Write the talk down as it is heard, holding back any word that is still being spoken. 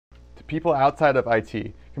people outside of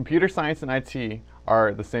IT. Computer science and IT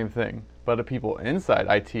are the same thing, but the people inside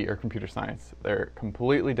IT or computer science, they're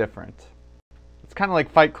completely different. It's kind of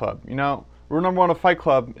like Fight Club. You know, rule number 1 of Fight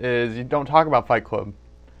Club is you don't talk about Fight Club.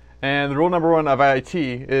 And the rule number 1 of IT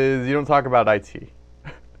is you don't talk about IT.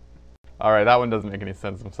 Alright, that one doesn't make any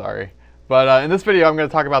sense, I'm sorry. But in this video, I'm going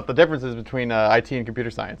to talk about the differences between IT and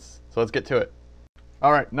computer science. So let's get to it.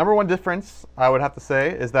 Alright, number 1 difference I would have to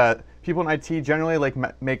say is that people in IT generally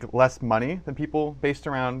make less money than people based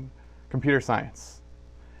around computer science.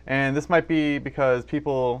 And this might be because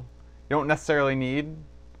you don't necessarily need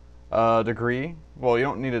a degree. Well, you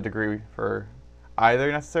don't need a degree for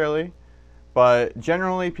either necessarily. But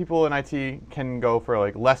generally, people in IT can go for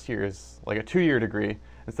like less years, like a 2-year degree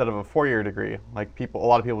instead of a 4-year degree, like a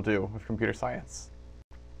lot of people do with computer science.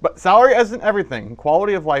 But salary isn't everything.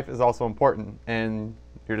 Quality of life is also important in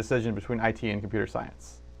your decision between IT and computer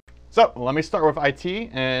science. So let me start with IT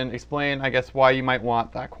and explain, I guess, why you might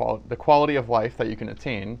want that the quality of life that you can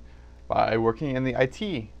attain by working in the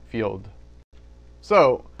IT field.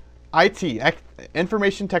 So IT,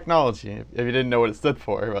 information technology, if you didn't know what it stood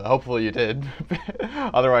for, but hopefully you did.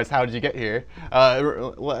 Otherwise, how did you get here?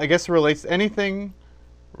 I guess it relates to anything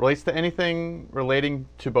relating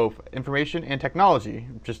to both information and technology,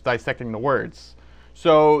 just dissecting the words.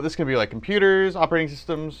 So this can be like computers, operating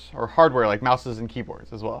systems, or hardware like mouses and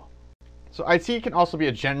keyboards as well. So IT can also be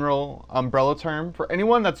a general umbrella term for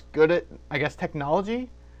anyone that's good at, I guess, technology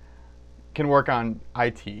can work on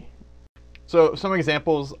IT. So some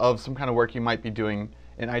examples of some kind of work you might be doing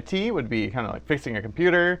in IT would be kind of like fixing a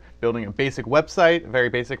computer, building a basic website, very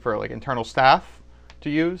basic for like internal staff to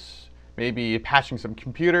use, maybe patching some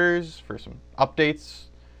computers for some updates,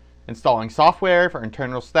 installing software for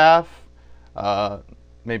internal staff,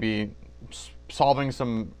 maybe solving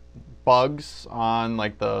some bugs on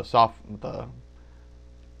like the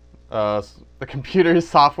computer's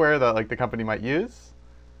software that like the company might use.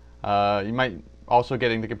 You might also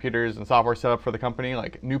getting the computers and software set up for the company.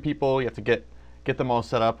 Like new people, you have to get them all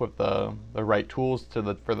set up with the right tools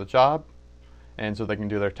for the job, and so they can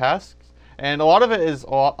do their tasks. And a lot of it is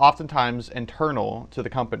oftentimes internal to the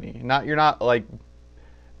company. You're not like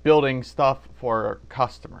building stuff for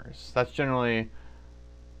customers. That's generally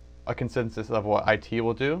a consensus of what IT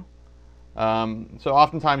will do. So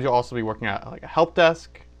oftentimes you'll also be working at like a help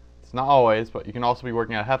desk. It's not always, but you can also be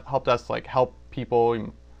working at a help desk, like help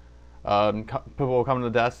people. People will come to the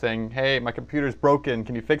desk saying, "Hey, my computer's broken.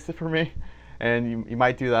 Can you fix it for me?" And you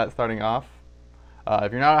might do that starting off.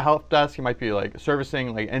 If you're not a help desk, you might be like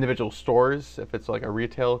servicing like individual stores if it's like a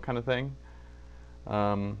retail kind of thing.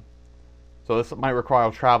 So this might require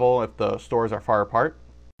travel if the stores are far apart.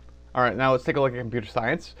 All right, now let's take a look at computer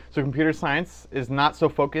science. So computer science is not so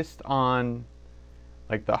focused on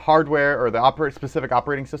like the hardware or the specific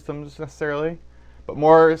operating systems necessarily, but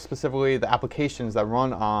more specifically the applications that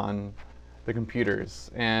run on the computers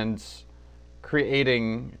and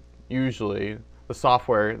creating usually the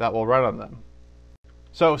software that will run on them.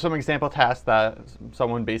 So some example tasks that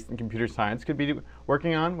someone based in computer science could be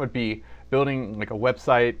working on would be building like a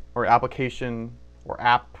website or application or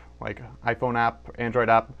app, like iPhone app, Android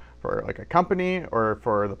app for like a company or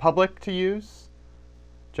for the public to use,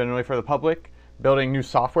 generally for the public, building new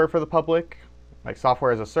software for the public, like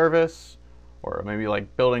software as a service, or maybe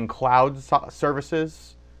like building cloud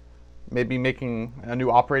services, maybe making a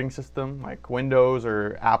new operating system like Windows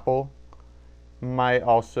or Apple might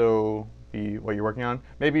also be what you're working on.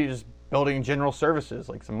 Maybe just building general services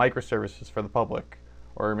like some microservices for the public,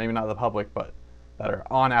 or maybe not the public, but that are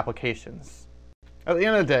on applications. At the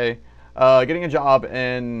end of the day, getting a job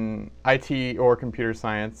in IT or computer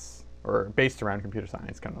science, or based around computer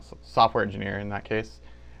science, kind of software engineer in that case,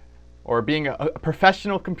 or being a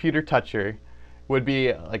professional computer toucher would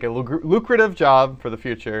be like a lucrative job for the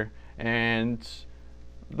future. And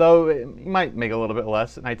though you might make a little bit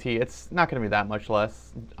less in IT, it's not going to be that much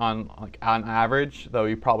less on average, though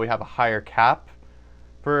you probably have a higher cap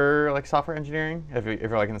for like software engineering if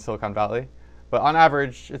you're like in the Silicon Valley. But on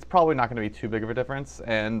average, it's probably not going to be too big of a difference,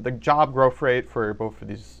 and the job growth rate for both of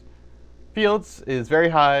these fields is very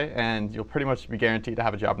high, and you'll pretty much be guaranteed to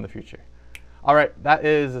have a job in the future. All right, that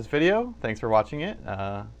is this video. Thanks for watching it.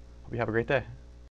 Hope you have a great day.